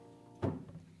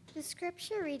The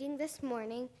scripture reading this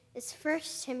morning is 1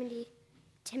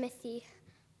 Timothy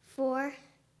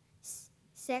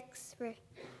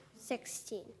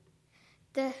 4:6-16.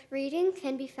 The reading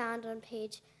can be found on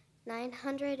page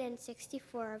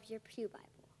 964 of your Pew Bible.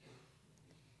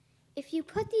 If you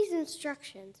put these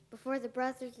instructions before the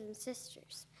brothers and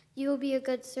sisters, you will be a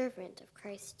good servant of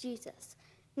Christ Jesus,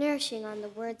 nourishing on the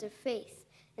words of faith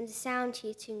and the sound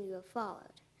teaching you have followed.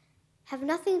 Have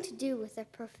nothing to do with the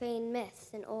profane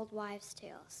myths and old wives'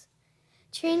 tales.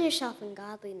 Train yourself in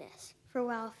godliness, for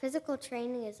while physical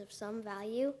training is of some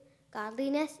value,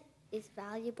 godliness is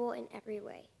valuable in every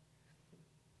way,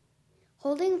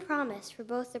 holding promise for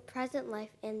both the present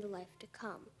life and the life to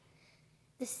come.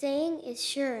 The saying is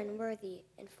sure and worthy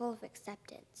and full of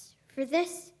acceptance. For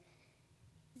this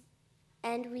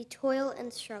end we toil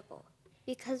and struggle,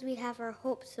 because we have our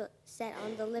hopes set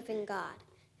on the living God,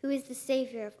 who is the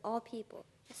Savior of all people,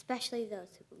 especially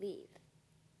those who believe.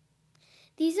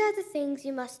 These are the things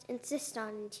you must insist on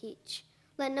and teach.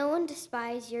 Let no one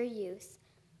despise your youth,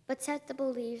 but set the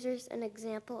believers an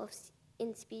example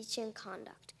in speech and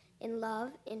conduct, in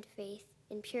love, in faith,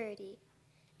 in purity.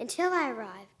 Until I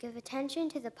arrive, give attention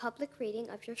to the public reading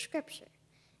of your scripture,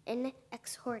 in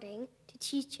exhorting to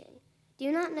teaching.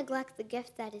 Do not neglect the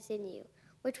gift that is in you,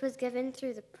 which was given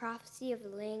through the prophecy of the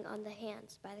laying on the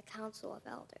hands by the council of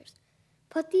elders.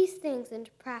 Put these things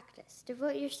into practice.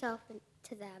 Devote yourself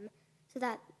to them so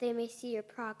that they may see your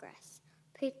progress.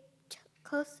 Pay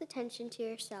close attention to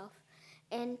yourself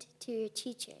and to your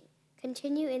teaching.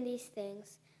 Continue in these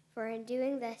things, for in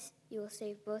doing this you will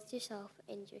save both yourself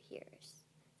and your hearers.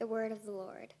 The word of the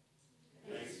Lord.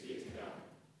 Thanks be to God.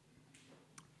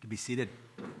 You can be seated.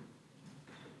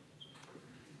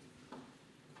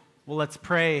 Well, let's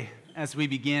pray as we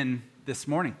begin this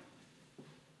morning.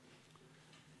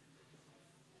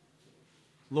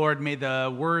 Lord, may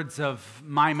the words of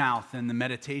my mouth and the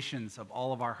meditations of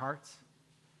all of our hearts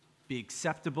be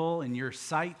acceptable in your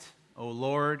sight, O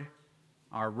Lord,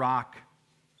 our rock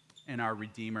and our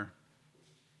Redeemer.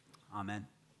 Amen.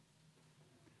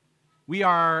 We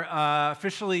are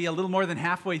officially a little more than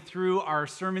halfway through our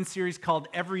sermon series called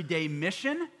Everyday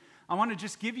Mission. I want to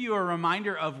just give you a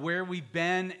reminder of where we've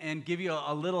been and give you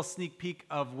a little sneak peek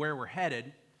of where we're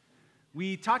headed.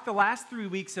 We talked the last 3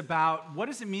 weeks about what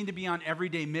does it mean to be on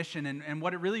everyday mission, and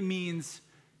what it really means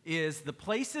is the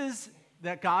places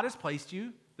that God has placed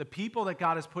you, the people that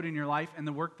God has put in your life, and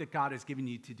the work that God has given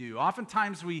you to do.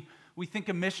 Oftentimes we think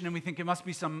of mission and we think it must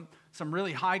be some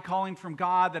really high calling from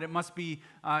God, that it must be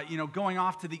going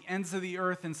off to the ends of the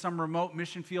earth in some remote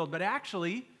mission field. But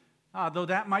actually, though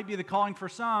that might be the calling for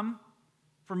some,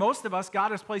 for most of us,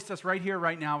 God has placed us right here,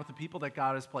 right now, with the people that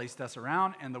God has placed us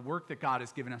around and the work that God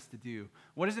has given us to do.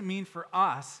 What does it mean for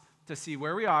us to see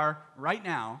where we are right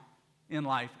now in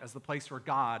life as the place where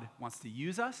God wants to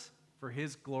use us for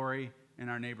His glory and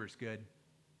our neighbor's good?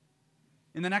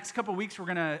 In the next couple of weeks, we're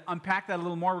going to unpack that a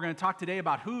little more. We're going to talk today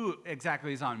about who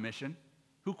exactly is on mission,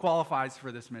 who qualifies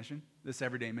for this mission, this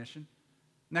everyday mission.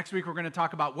 Next week, we're going to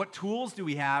talk about what tools do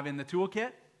we have in the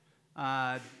toolkit.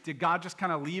 Did God just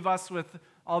kind of leave us with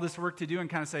all this work to do and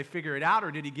kind of say, figure it out,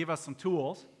 or did He give us some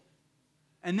tools?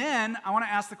 And then I want to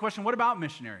ask the question, what about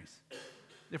missionaries?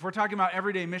 If we're talking about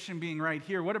everyday mission being right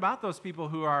here, what about those people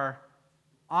who are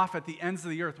off at the ends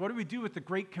of the earth? What do we do with the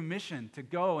Great Commission to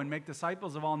go and make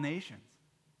disciples of all nations?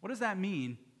 What does that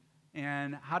mean,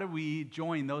 and how do we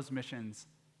join those missions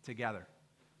together?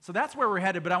 So that's where we're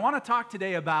headed, but I want to talk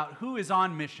today about who is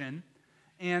on mission,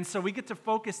 and so we get to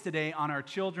focus today on our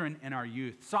children and our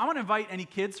youth. So I want to invite any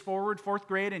kids forward, 4th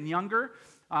grade and younger,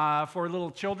 for a little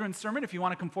children's sermon. If you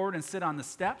want to come forward and sit on the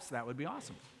steps, that would be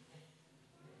awesome.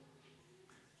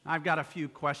 I've got a few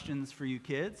questions for you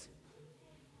kids.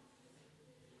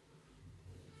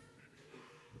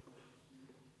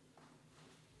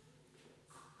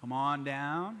 Come on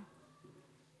down.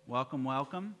 Welcome,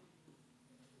 welcome.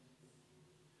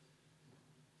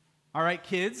 All right,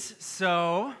 kids,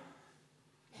 so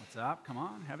what's up? Come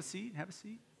on, have a seat, have a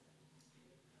seat.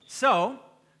 So,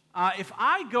 if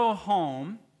I go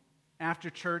home after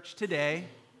church today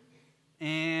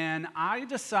and I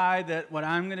decide that what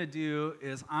I'm going to do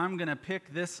is I'm going to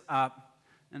pick this up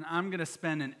and I'm going to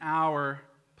spend an hour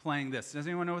playing this. Does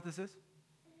anyone know what this is?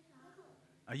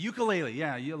 A ukulele,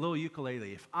 yeah, a little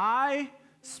ukulele. If I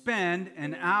spend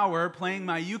an hour playing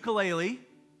my ukulele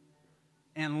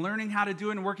and learning how to do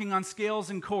it and working on scales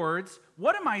and chords,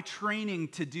 what am I training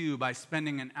to do by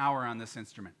spending an hour on this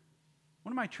instrument?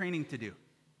 What am I training to do?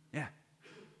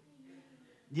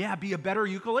 Yeah, be a better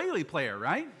ukulele player,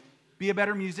 right? Be a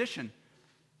better musician.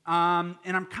 And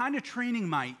I'm kind of training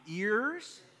my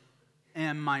ears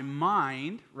and my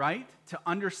mind, right, to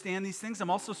understand these things. I'm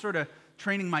also sort of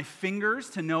training my fingers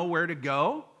to know where to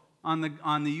go on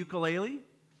the ukulele.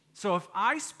 So if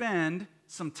I spend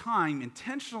some time,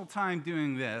 intentional time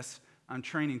doing this, I'm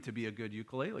training to be a good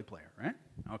ukulele player, right?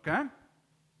 Okay?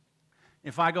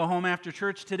 If I go home after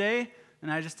church today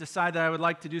and I just decide that I would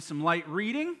like to do some light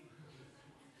reading,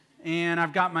 and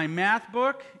I've got my math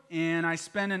book, and I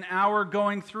spend an hour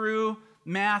going through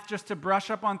math just to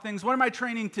brush up on things, what am I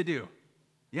training to do?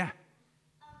 Yeah.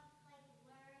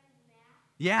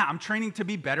 Yeah, I'm training to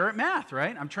be better at math,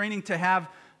 right? I'm training to have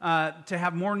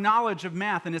more knowledge of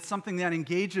math, and it's something that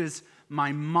engages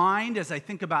my mind as I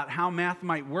think about how math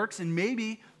might work, and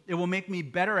maybe it will make me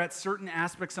better at certain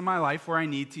aspects of my life where I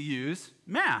need to use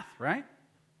math, right?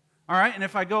 All right, and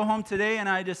if I go home today and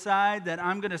I decide that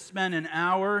I'm going to spend an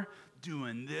hour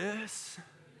doing this,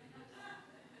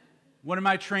 what am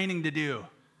I training to do?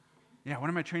 Yeah, what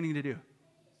am I training to do?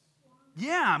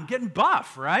 Yeah, I'm getting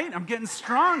buff, right? I'm getting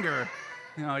stronger.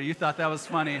 Oh, you thought that was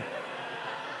funny.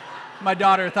 My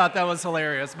daughter thought that was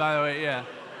hilarious, by the way, yeah.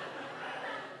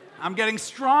 I'm getting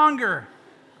stronger.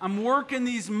 I'm working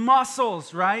these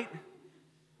muscles, right?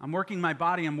 I'm working my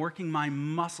body, I'm working my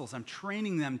muscles. I'm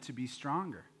training them to be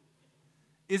stronger.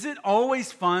 Is it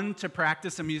always fun to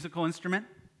practice a musical instrument?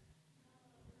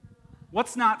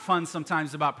 What's not fun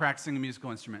sometimes about practicing a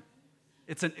musical instrument?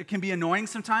 It can be annoying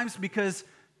sometimes because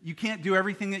you can't do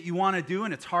everything that you want to do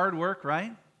and it's hard work,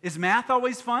 right? Is math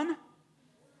always fun?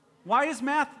 Why isn't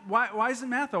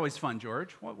math always fun,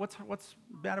 George? What's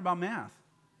bad about math?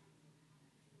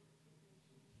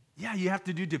 Yeah, you have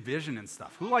to do division and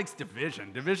stuff. Who likes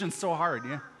division? Division's so hard,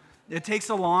 yeah. It takes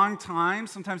a long time.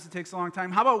 Sometimes it takes a long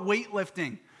time. How about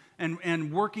weightlifting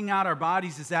and working out our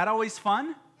bodies? Is that always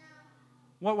fun?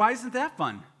 No. Why isn't that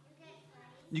fun?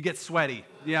 You get sweaty.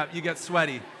 Yeah, you get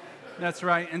sweaty. That's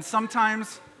right. And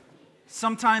sometimes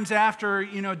after,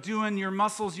 doing your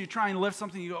muscles, you try and lift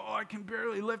something, you go, oh, I can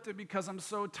barely lift it because I'm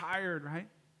so tired, right?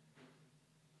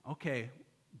 Okay.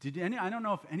 I don't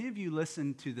know if any of you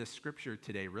listened to this scripture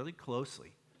today really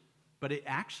closely, but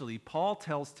Paul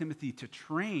tells Timothy to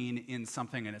train in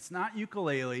something, and it's not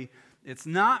ukulele, it's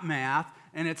not math,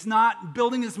 and it's not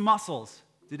building his muscles.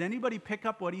 Did anybody pick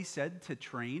up what he said to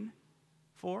train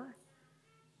for?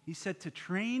 He said to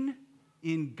train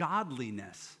in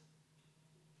godliness.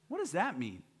 What does that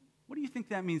mean? What do you think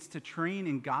that means, to train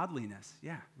in godliness?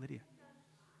 Yeah, Lydia.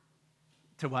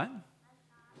 To what?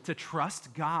 To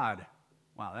trust God.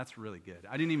 Wow, that's really good.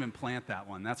 I didn't even plant that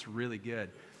one. That's really good.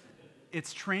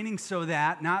 It's training so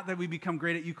that, not that we become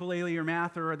great at ukulele or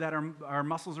math or that our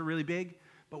muscles are really big,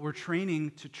 but we're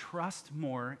training to trust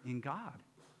more in God.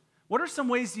 What are some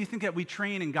ways do you think that we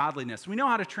train in godliness? We know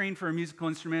how to train for a musical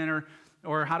instrument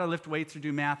or how to lift weights or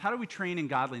do math. How do we train in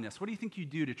godliness? What do you think you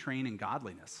do to train in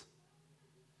godliness?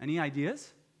 Any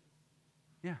ideas?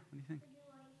 Yeah, what do you think?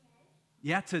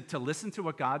 Yeah, to listen to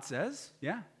what God says.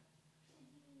 Yeah.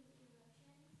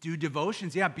 Do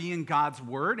devotions. Yeah, be in God's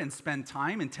word and spend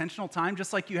time, intentional time,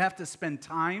 just like you have to spend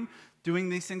time doing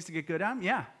these things to get good at them.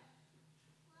 Yeah.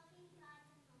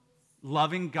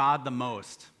 Loving God the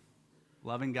most.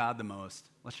 Loving God the most.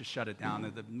 Let's just shut it down.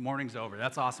 The morning's over.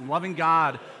 That's awesome. Loving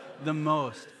God the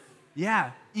most. Yeah.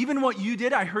 Even what you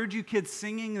did, I heard you kids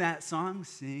singing that song,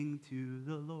 Sing to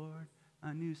the Lord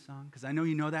a New Song, because I know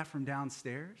you know that from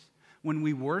downstairs. When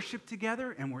we worship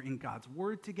together and we're in God's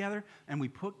word together and we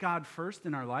put God first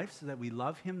in our life so that we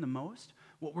love him the most,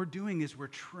 what we're doing is we're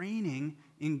training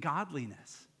in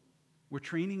godliness. We're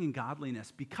training in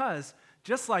godliness because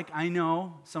just like I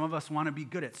know some of us want to be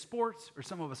good at sports or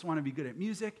some of us want to be good at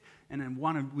music and then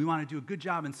we want to do a good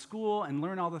job in school and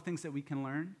learn all the things that we can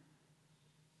learn,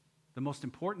 the most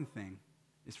important thing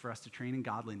is for us to train in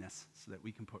godliness so that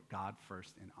we can put God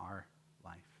first in our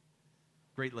life.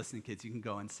 Great listening, kids. You can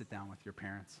go and sit down with your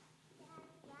parents.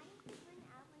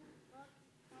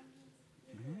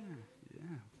 Yeah.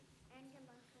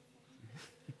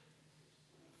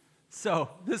 So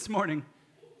this morning,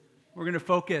 we're going to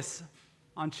focus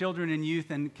on children and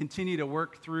youth and continue to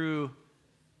work through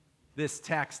this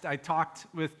text. I talked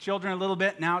with children a little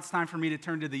bit. Now it's time for me to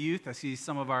turn to the youth. I see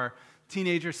some of our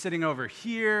teenagers sitting over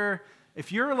here.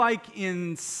 If you're like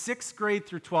in 6th grade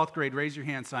through 12th grade, raise your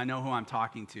hand so I know who I'm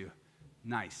talking to.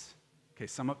 Nice. Okay,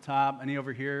 some up top, any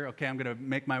over here? Okay, I'm going to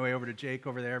make my way over to Jake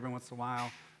over there every once in a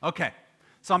while. Okay,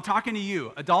 so I'm talking to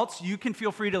you. Adults, you can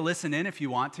feel free to listen in if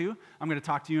you want to. I'm going to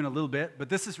talk to you in a little bit, but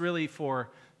this is really for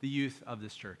the youth of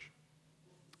this church.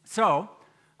 So,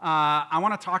 I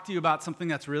want to talk to you about something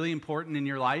that's really important in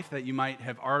your life that you might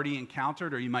have already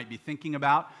encountered or you might be thinking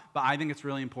about, but I think it's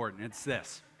really important. It's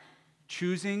this: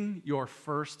 choosing your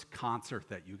first concert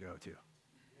that you go to.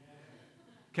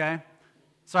 okay?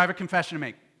 So I have a confession to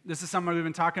make. This is something we've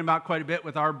been talking about quite a bit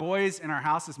with our boys in our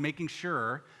house, is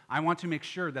I want to make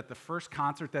sure that the first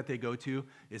concert that they go to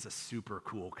is a super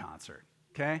cool concert,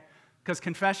 okay? Because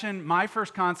confession, my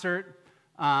first concert,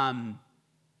 was,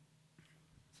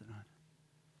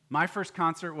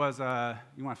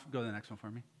 you want to go to the next one for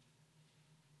me?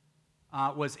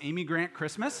 Was Amy Grant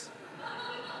Christmas.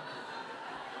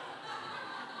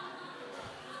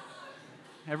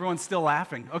 Everyone's still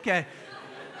laughing. Okay.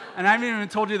 And I haven't even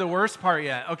told you the worst part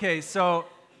yet. Okay, so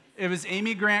it was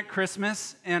Amy Grant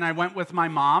Christmas, and I went with my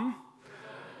mom.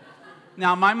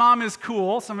 Now, my mom is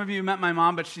cool. Some of you met my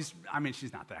mom, but she's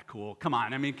not that cool. Come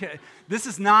on. This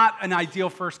is not an ideal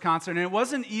first concert, and it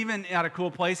wasn't even at a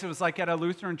cool place. It was like at a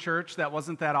Lutheran church that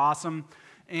wasn't that awesome.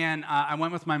 And I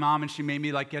went with my mom, and she made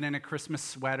me get in a Christmas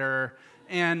sweater.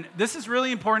 And this is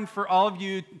really important for all of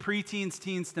you preteens,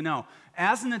 teens to know.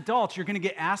 As an adult, you're going to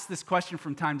get asked this question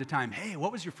from time to time. Hey,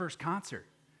 what was your first concert?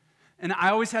 And I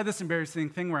always had this embarrassing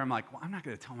thing where I'm like, well, I'm not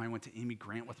going to tell them I went to Amy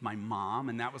Grant with my mom,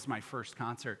 and that was my first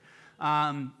concert.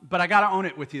 But I got to own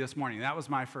it with you this morning. That was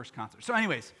my first concert. So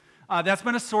anyways, that's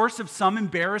been a source of some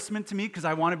embarrassment to me because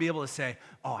I want to be able to say,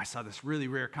 oh, I saw this really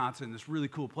rare concert in this really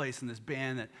cool place and this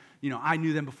band that, I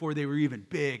knew them before they were even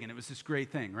big, and it was this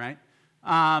great thing, right?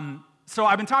 So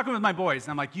I've been talking with my boys,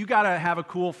 and I'm like, you got to have a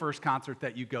cool first concert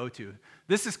that you go to.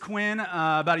 This is Quinn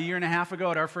about a year and a half ago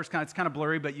at our first concert. It's kind of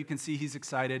blurry, but you can see he's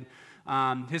excited.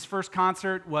 His first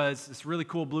concert was this really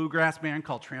cool bluegrass band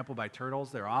called Trampled by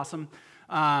Turtles. They're awesome.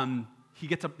 He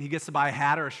gets to buy a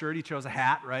hat or a shirt. He chose a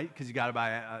hat, right? Because you got to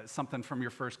buy something from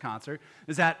your first concert.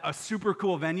 Is at a super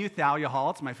cool venue, Thalia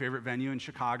Hall. It's my favorite venue in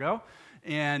Chicago.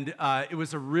 And it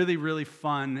was a really, really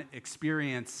fun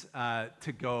experience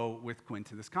to go with Quinn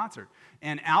to this concert.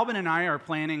 And Alvin and I are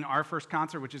planning our first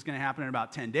concert, which is going to happen in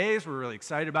about 10 days. We're really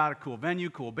excited about it. Cool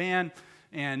venue, cool band.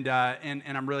 And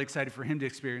I'm really excited for him to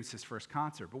experience his first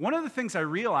concert. But one of the things I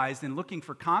realized in looking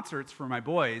for concerts for my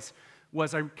boys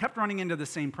was I kept running into the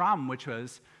same problem, which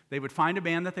was they would find a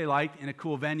band that they liked in a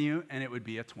cool venue, and it would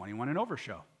be a 21 and over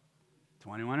show.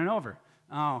 21 and over.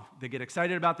 Oh, they get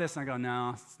excited about this, and I go,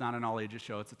 no, it's not an all-ages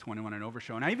show, it's a 21 and over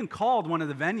show. And I even called one of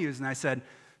the venues, and I said,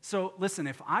 so listen,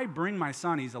 if I bring my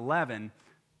son, he's 11,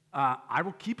 I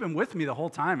will keep him with me the whole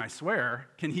time, I swear.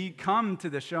 Can he come to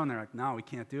the show? And they're like, no, we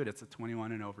can't do it. It's a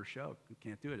 21 and over show. We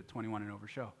can't do it, a 21 and over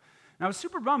show. And I was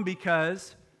super bummed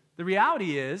because the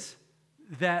reality is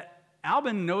that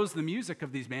Albin knows the music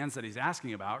of these bands that he's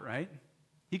asking about, right?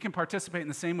 He can participate in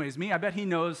the same way as me. I bet he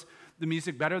knows the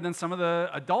music better than some of the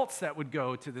adults that would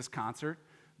go to this concert,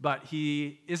 but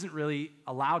he isn't really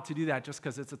allowed to do that just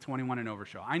because it's a 21 and over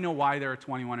show. I know why there are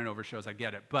 21 and over shows, I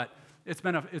get it, but it's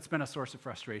been a source of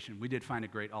frustration. We did find a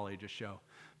great all-ages show.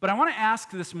 But I want to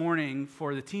ask this morning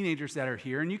for the teenagers that are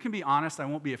here, and you can be honest, I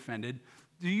won't be offended.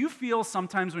 Do you feel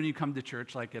sometimes when you come to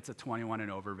church like it's a 21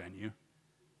 and over venue?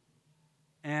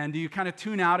 And do you kind of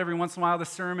tune out every once in a while the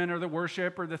sermon or the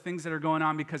worship or the things that are going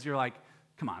on because you're like,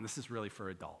 come on, this is really for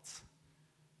adults.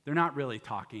 They're not really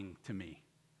talking to me.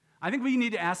 I think we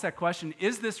need to ask that question,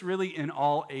 is this really an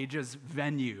all-ages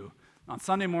venue? On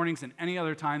Sunday mornings and any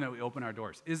other time that we open our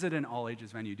doors, is it an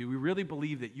all-ages venue? Do we really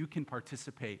believe that you can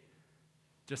participate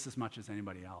just as much as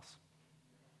anybody else?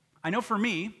 I know for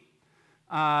me,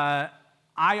 I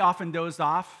often dozed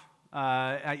off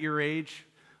at your age,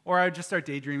 or I would just start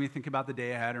daydreaming, think about the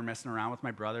day ahead, or messing around with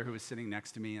my brother who was sitting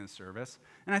next to me in the service.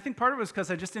 And I think part of it was because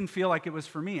I just didn't feel like it was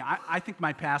for me. I think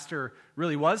my pastor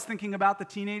really was thinking about the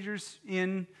teenagers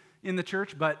in the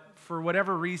church, but for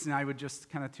whatever reason, I would just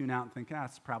kind of tune out and think,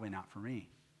 it's probably not for me.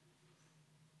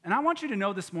 And I want you to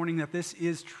know this morning that this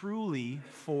is truly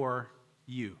for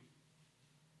you.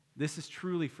 This is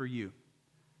truly for you.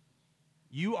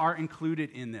 You are included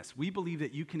in this. We believe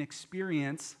that you can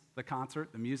experience the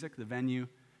concert, the music, the venue,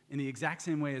 in the exact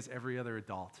same way as every other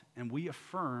adult, and we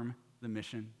affirm the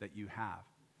mission that you have.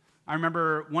 I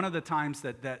remember one of the times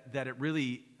that it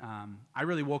really, I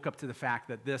really woke up to the fact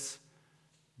that this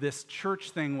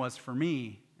church thing was for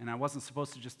me, and I wasn't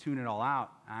supposed to just tune it all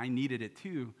out. I needed it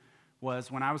too, was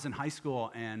when I was in high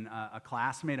school and a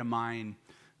classmate of mine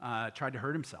tried to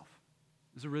hurt himself.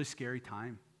 It was a really scary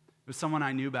time. It was someone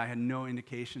I knew, but I had no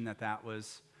indication that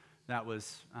was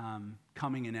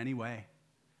coming in any way.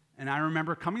 And I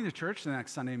remember coming to church the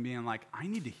next Sunday and being like, I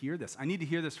need to hear this. I need to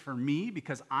hear this for me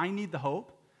because I need the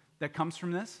hope that comes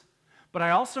from this. But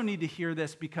I also need to hear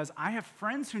this because I have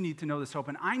friends who need to know this hope,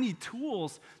 and I need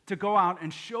tools to go out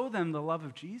and show them the love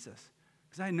of Jesus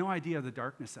because I had no idea of the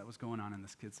darkness that was going on in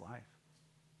this kid's life.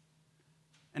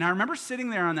 And I remember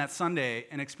sitting there on that Sunday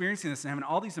and experiencing this and having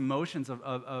all these emotions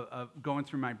of going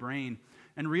through my brain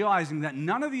and realizing that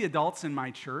none of the adults in my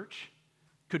church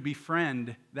could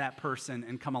befriend that person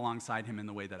and come alongside him in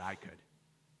the way that I could.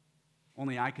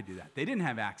 Only I could do that. They didn't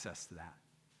have access to that,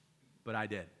 but I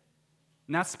did.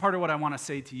 And that's part of what I want to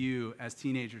say to you as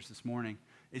teenagers this morning,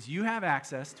 is you have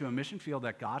access to a mission field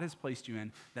that God has placed you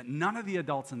in that none of the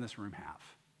adults in this room have.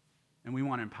 And we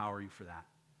want to empower you for that.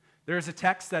 There's a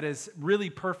text that is really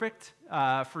perfect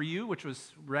for you, which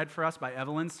was read for us by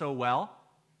Evelyn so well.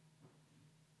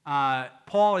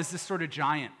 Paul is this sort of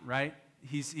giant, right?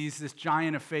 He's this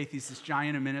giant of faith. He's this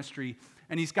giant of ministry.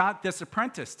 And he's got this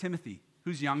apprentice, Timothy,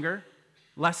 who's younger,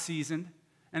 less seasoned.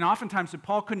 And oftentimes, if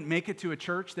Paul couldn't make it to a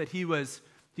church that he was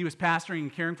pastoring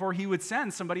and caring for, he would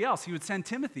send somebody else. He would send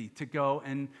Timothy to go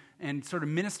and sort of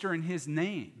minister in his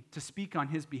name, to speak on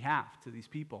his behalf to these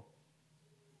people.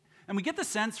 And we get the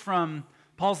sense from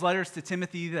Paul's letters to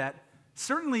Timothy that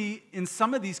certainly in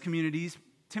some of these communities,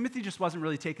 Timothy just wasn't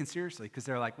really taken seriously because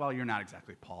they're like, well, you're not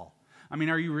exactly Paul. I mean,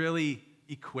 are you really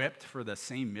equipped for the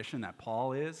same mission that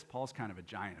Paul is? Paul's kind of a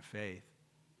giant of faith.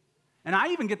 And I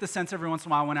even get the sense every once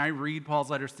in a while when I read Paul's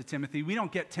letters to Timothy, we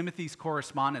don't get Timothy's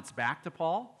correspondence back to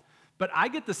Paul, but I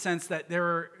get the sense that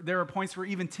there are points where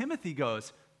even Timothy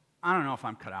goes, I don't know if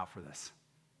I'm cut out for this.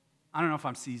 I don't know if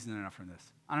I'm seasoned enough for this.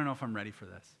 I don't know if I'm ready for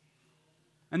this.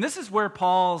 And this is where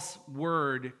Paul's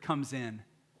word comes in,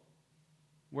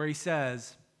 where he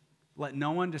says, let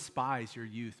no one despise your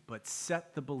youth, but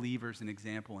set the believers an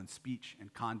example in speech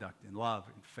and conduct, in love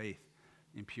and faith,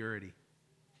 in purity.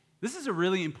 This is a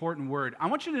really important word. I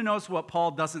want you to notice what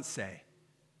Paul doesn't say.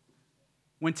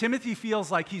 When Timothy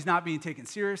feels like he's not being taken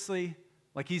seriously,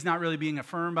 like he's not really being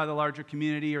affirmed by the larger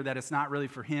community, or that it's not really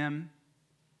for him,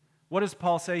 what does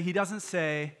Paul say? He doesn't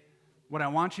say, what I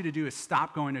want you to do is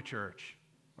stop going to church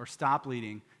or stop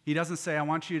leading. He doesn't say, I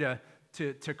want you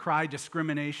to cry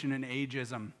discrimination and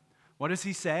ageism. What does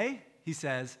he say? He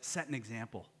says, set an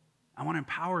example. I want to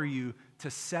empower you to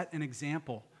set an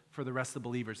example for the rest of the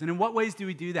believers. And in what ways do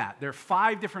we do that? There are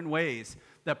 5 different ways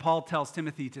that Paul tells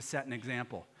Timothy to set an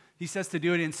example. He says to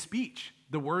do it in speech,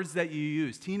 the words that you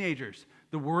use. Teenagers,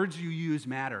 the words you use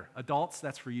matter. Adults,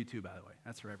 that's for you too, by the way.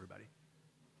 That's for everybody.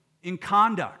 In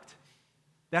conduct,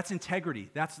 that's integrity.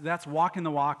 That's walking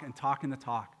the walk and talking the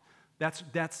talk.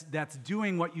 That's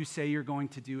doing what you say you're going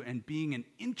to do and being an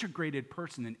integrated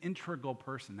person, an integral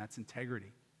person. That's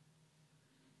integrity.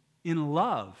 In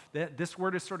love, this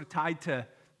word is sort of tied to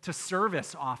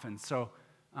service often. So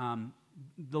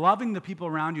loving the people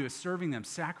around you is serving them,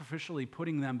 sacrificially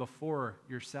putting them before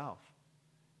yourself.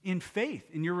 In faith,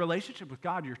 in your relationship with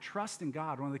God, your trust in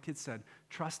God. One of the kids said,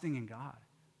 trusting in God.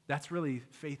 That's really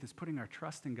faith, is putting our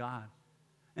trust in God.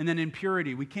 And then in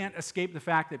purity, we can't escape the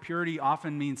fact that purity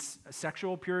often means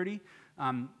sexual purity.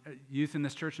 Youth in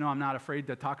this church know I'm not afraid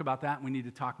to talk about that. We need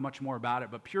to talk much more about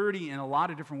it. But purity in a lot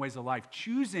of different ways of life,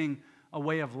 choosing a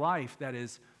way of life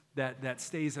that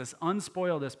stays as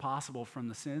unspoiled as possible from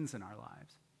the sins in our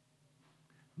lives.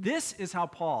 This is how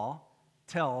Paul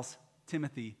tells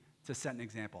Timothy to set an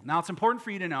example. Now, it's important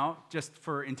for you to know, just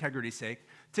for integrity's sake,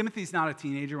 Timothy's not a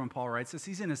teenager when Paul writes this.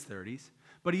 He's in his 30s,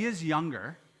 but he is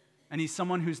younger. And he's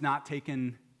someone who's not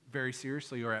taken very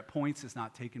seriously, or at points is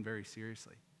not taken very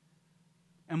seriously.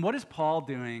 And what is Paul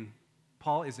doing?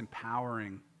 Paul is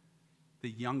empowering the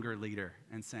younger leader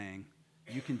and saying,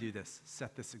 you can do this.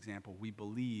 Set this example. We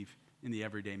believe in the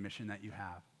everyday mission that you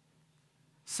have.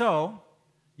 So,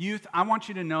 youth, I want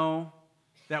you to know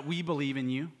that we believe in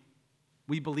you.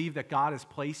 We believe that God has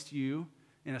placed you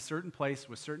in a certain place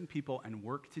with certain people and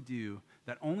work to do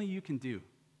that only you can do.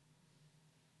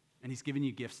 And he's given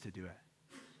you gifts to do it.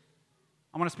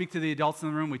 I want to speak to the adults in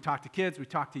the room. We talk to kids, we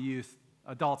talk to youth.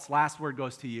 Adults, last word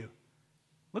goes to you.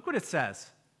 Look what it says.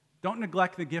 Don't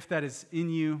neglect the gift that is in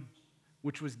you,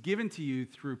 which was given to you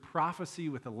through prophecy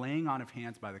with the laying on of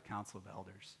hands by the council of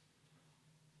elders.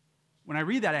 When I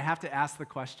read that, I have to ask the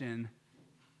question,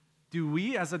 do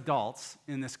we as adults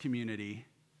in this community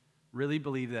really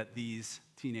believe that these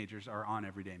teenagers are on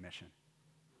everyday mission?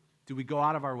 Do we go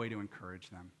out of our way to encourage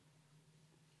them?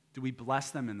 Do we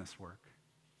bless them in this work?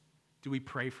 Do we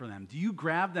pray for them? Do you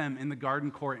grab them in the garden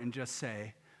court and just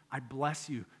say, I bless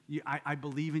you. I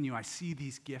believe in you. I see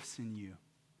these gifts in you.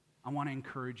 I want to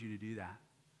encourage you to do that.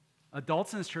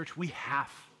 Adults in this church, we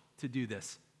have to do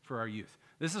this for our youth.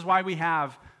 This is why we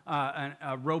have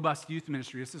a robust youth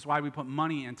ministry. This is why we put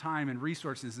money and time and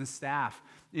resources and staff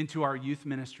into our youth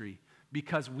ministry,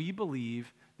 because we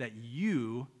believe that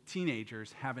you,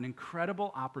 teenagers, have an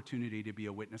incredible opportunity to be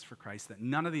a witness for Christ that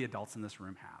none of the adults in this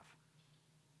room have.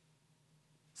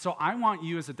 So I want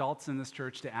you as adults in this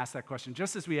church to ask that question,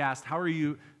 just as we asked, how are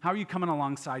you coming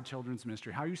alongside children's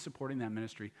ministry? How are you supporting that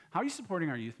ministry? How are you supporting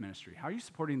our youth ministry? How are you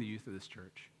supporting the youth of this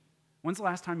church? When's the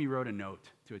last time you wrote a note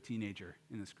to a teenager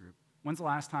in this group? When's the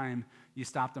last time you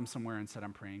stopped them somewhere and said,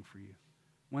 I'm praying for you?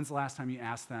 When's the last time you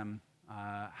asked them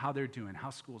how they're doing, how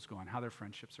school's going, how their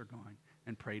friendships are going,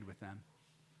 and prayed with them?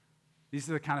 These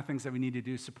are the kind of things that we need to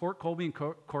do. Support Colby and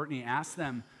Courtney. Ask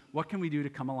them, what can we do to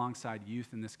come alongside youth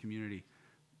in this community?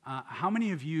 How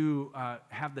many of you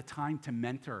have the time to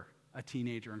mentor a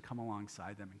teenager and come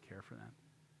alongside them and care for them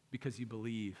because you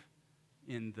believe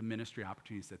in the ministry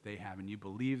opportunities that they have, and you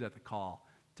believe that the call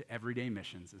to everyday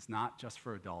missions is not just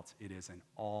for adults, it is an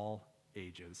all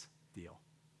ages deal.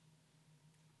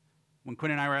 When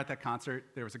Quinn and I were at that concert,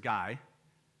 there was a guy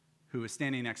who was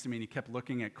standing next to me, and he kept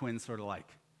looking at Quinn sort of like,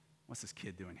 what's this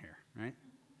kid doing here, right?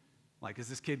 Like, is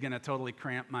this kid going to totally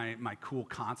cramp my cool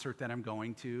concert that I'm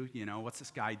going to? You know, what's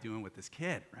this guy doing with this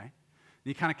kid, right? And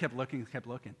he kind of kept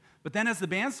looking. But then as the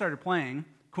band started playing,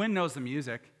 Quinn knows the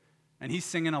music, and he's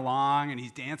singing along, and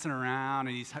he's dancing around,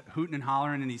 and he's hooting and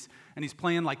hollering, and he's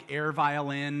playing like air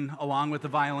violin along with the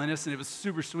violinist, and it was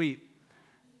super sweet.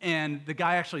 And the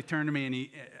guy actually turned to me, and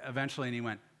he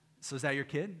went, so is that your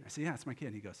kid? I said, yeah, it's my kid.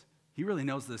 And he goes, he really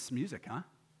knows this music, huh?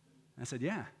 I said,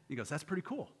 yeah. He goes, that's pretty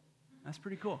cool. That's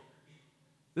pretty cool.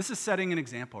 This is setting an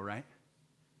example, right?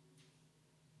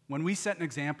 When we set an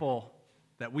example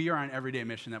that we are on everyday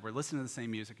mission, that we're listening to the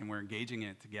same music and we're engaging in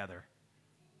it together,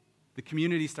 the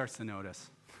community starts to notice.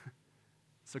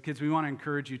 So kids, we want to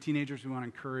encourage you. Teenagers, we want to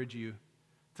encourage you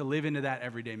to live into that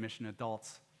everyday mission.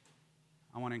 Adults,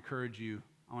 I want to encourage you.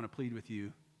 I want to plead with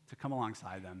you to come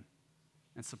alongside them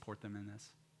and support them in this.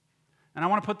 And I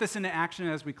want to put this into action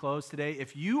as we close today.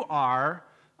 If you are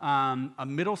a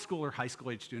middle school or high school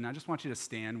age student, I just want you to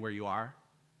stand where you are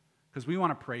because we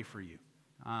want to pray for you.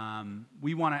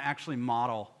 We want to actually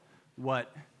model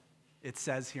what it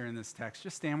says here in this text.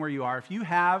 Just stand where you are. If you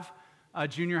have a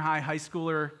junior high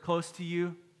schooler close to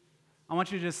you, I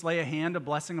want you to just lay a hand of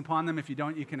blessing upon them. If you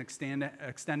don't, you can extend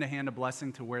a hand of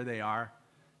blessing to where they are.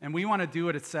 And we want to do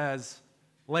what it says.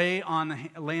 Lay on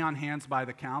hands by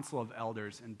the council of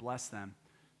elders and bless them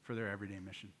for their everyday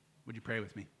mission. Would you pray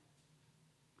with me?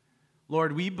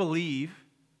 Lord, we believe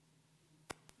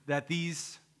that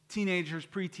these teenagers,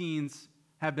 preteens,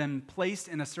 have been placed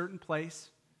in a certain place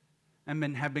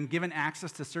and have been given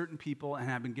access to certain people and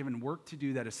have been given work to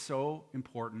do that is so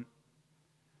important.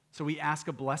 So we ask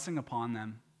a blessing upon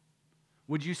them.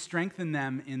 Would you strengthen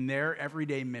them in their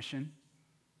everyday mission?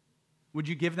 Would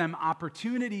you give them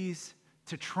opportunities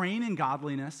to train in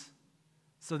godliness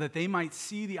so that they might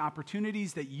see the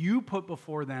opportunities that you put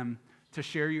before them to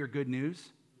share your good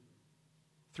news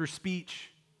through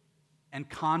speech and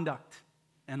conduct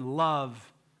and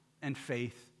love and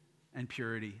faith and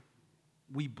purity?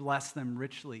 We bless them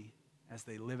richly as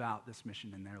they live out this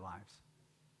mission in their lives.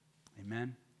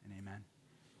 Amen and amen.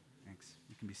 Thanks.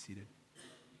 You can be seated.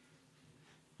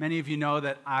 Many of you know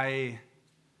that I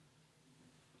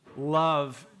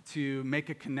love to make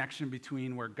a connection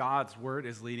between where God's word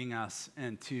is leading us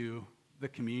and to the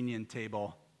communion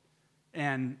table.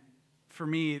 And for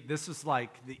me, this is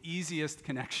like the easiest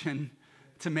connection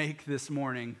to make this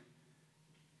morning,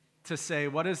 to say,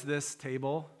 what is this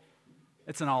table?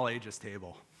 It's an all-ages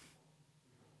table.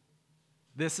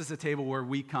 This is a table where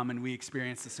we come and we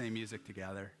experience the same music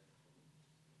together,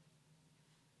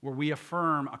 where we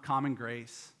affirm a common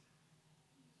grace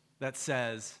that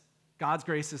says, God's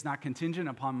grace is not contingent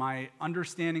upon my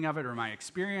understanding of it or my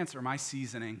experience or my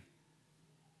seasoning.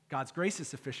 God's grace is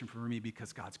sufficient for me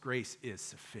because God's grace is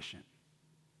sufficient.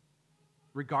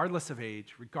 Regardless of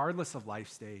age, regardless of life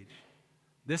stage,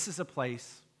 this is a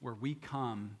place where we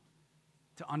come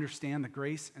to understand the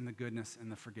grace and the goodness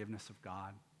and the forgiveness of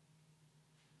God.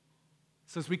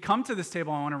 So as we come to this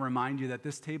table, I want to remind you that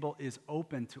this table is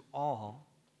open to all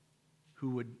who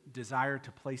would desire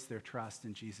to place their trust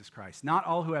in Jesus Christ. Not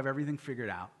all who have everything figured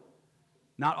out,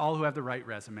 not all who have the right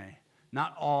resume,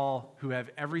 not all who have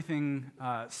everything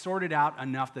sorted out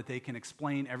enough that they can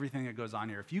explain everything that goes on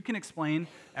here. If you can explain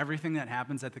everything that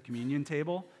happens at the communion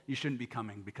table, you shouldn't be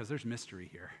coming because there's mystery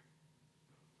here.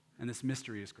 And this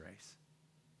mystery is grace.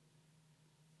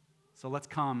 So let's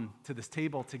come to this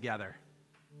table together,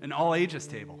 an all ages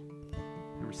table,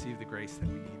 and receive the grace that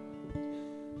we need.